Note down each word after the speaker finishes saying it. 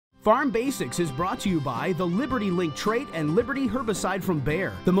Farm Basics is brought to you by the Liberty Link trait and Liberty herbicide from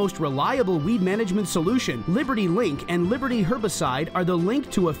Bayer. The most reliable weed management solution, Liberty Link and Liberty herbicide are the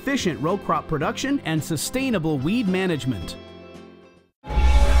link to efficient row crop production and sustainable weed management.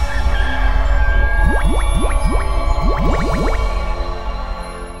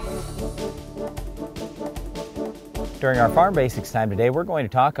 During our Farm Basics time today, we're going to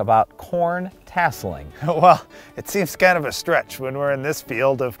talk about corn tasseling. Well, it seems kind of a stretch when we're in this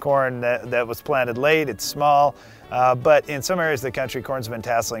field of corn that was planted late. It's small, but in some areas of the country, corn's been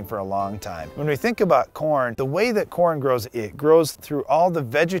tasseling for a long time. When we think about corn, the way that corn grows, it grows through all the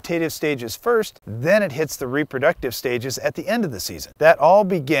vegetative stages first, then it hits the reproductive stages at the end of the season. That all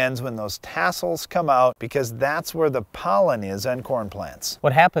begins when those tassels come out, because that's where the pollen is on corn plants.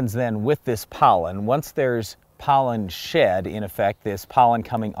 What happens then with this pollen, once there's pollen shed, in effect, this pollen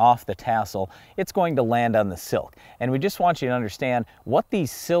coming off the tassel, it's going to land on the silk. And we just want you to understand what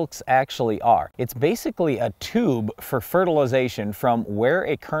these silks actually are. It's basically a tube for fertilization from where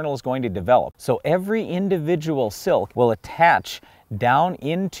a kernel is going to develop. So every individual silk will attach down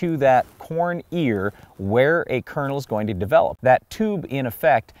into that corn ear where a kernel is going to develop. That tube, in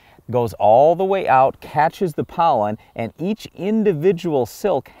effect, goes all the way out, catches the pollen, and each individual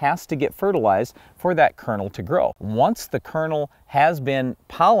silk has to get fertilized for that kernel to grow. Once the kernel has been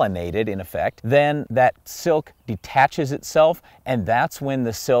pollinated, in effect, then that silk detaches itself, and that's when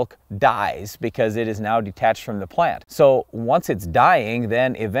the silk dies, because it is now detached from the plant. So once it's dying,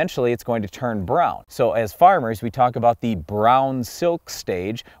 then eventually it's going to turn brown. So as farmers, we talk about the brown silk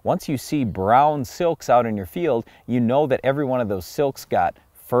stage. Once you see brown silks out in your field, you know that every one of those silks got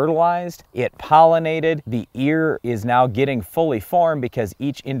fertilized, it pollinated, the ear is now getting fully formed because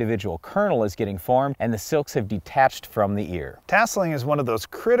each individual kernel is getting formed, and the silks have detached from the ear. Tasseling is one of those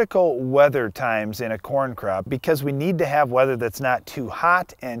critical weather times in a corn crop, because we need to have weather that's not too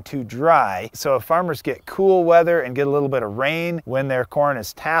hot and too dry. So if farmers get cool weather and get a little bit of rain when their corn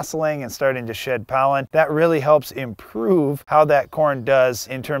is tasseling and starting to shed pollen, that really helps improve how that corn does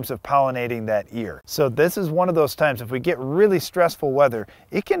in terms of pollinating that ear. So this is one of those times, if we get really stressful weather,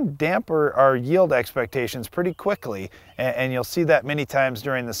 it can damper our yield expectations pretty quickly, and you'll see that many times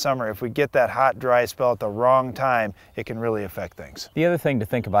during the summer. If we get that hot, dry spell at the wrong time, it can really affect things. The other thing to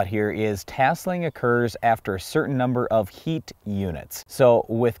think about here is tasseling occurs after a certain number of heat units. So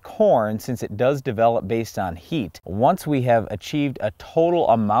with corn, since it does develop based on heat, once we have achieved a total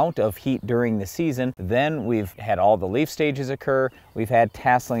amount of heat during the season, then we've had all the leaf stages occur, we've had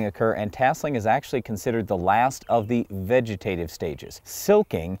tasseling occur, and tasseling is actually considered the last of the vegetative stages.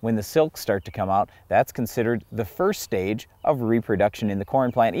 Silking, when the silks start to come out, that's considered the first stage of reproduction in the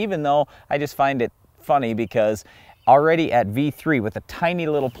corn plant, even though I just find it funny because already at V3 with a tiny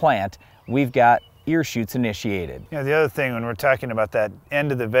little plant, we've got ear shoots initiated. You know, the other thing when we're talking about that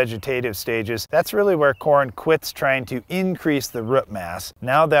end of the vegetative stages, that's really where corn quits trying to increase the root mass.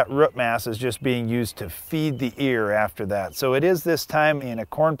 Now that root mass is just being used to feed the ear after that. So it is this time in a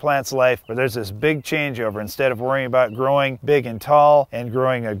corn plant's life where there's this big changeover. Instead of worrying about growing big and tall and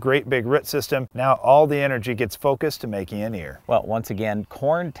growing a great big root system, now all the energy gets focused to making an ear. Well, once again,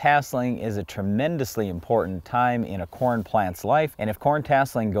 corn tasseling is a tremendously important time in a corn plant's life, and if corn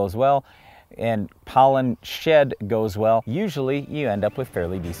tasseling goes well, and pollen shed goes well, usually you end up with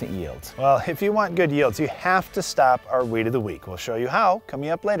fairly decent yields. Well, if you want good yields, you have to stop our Weed of the Week. We'll show you how coming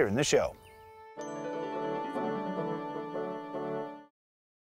up later in the show.